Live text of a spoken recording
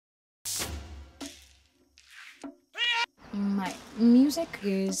My music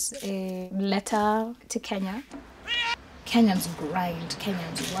is a letter to Kenya. Kenyans grind,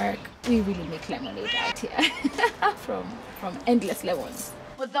 Kenyans work. We really make lemonade out here from endless lemons.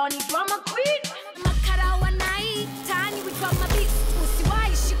 Muthoni Drummer Queen. Makara wanai, tani we got my beats.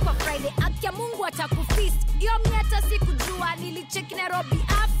 Usiwai shikwa Friday, akia Mungu atakufeast. Iyo miata sikujua, nilicheck Nairobi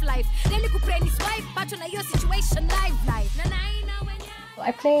half-life. Nili kupreni swipe, pato na your situation live.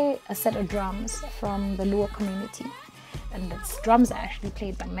 I play a set of drums from the Luo community. And these drums are actually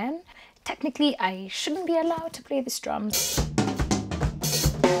played by men. Technically, I shouldn't be allowed to play these drums.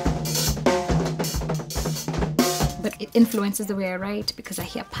 But it influences the way I write because I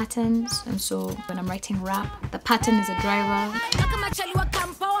hear patterns. And so when I'm writing rap, the pattern is a driver.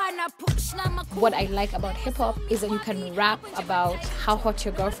 What I like about hip-hop is that you can rap about how hot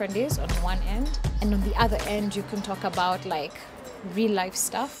your girlfriend is on one end. And on the other end, you can talk about like real life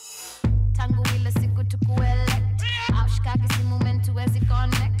stuff.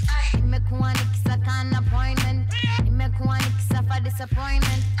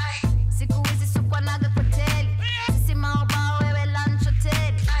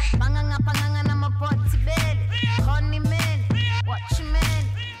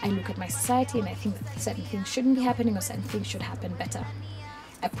 I look at my society and I think that certain things shouldn't be happening or certain things should happen better.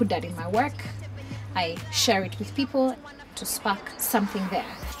 I put that in my work. I share it with people to spark something there.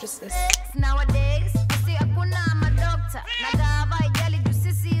 It's just this. Nowadays,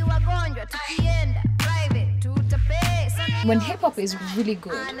 when hip-hop is really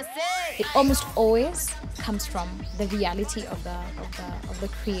good, it almost always comes from the reality of the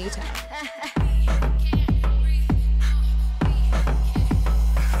creator.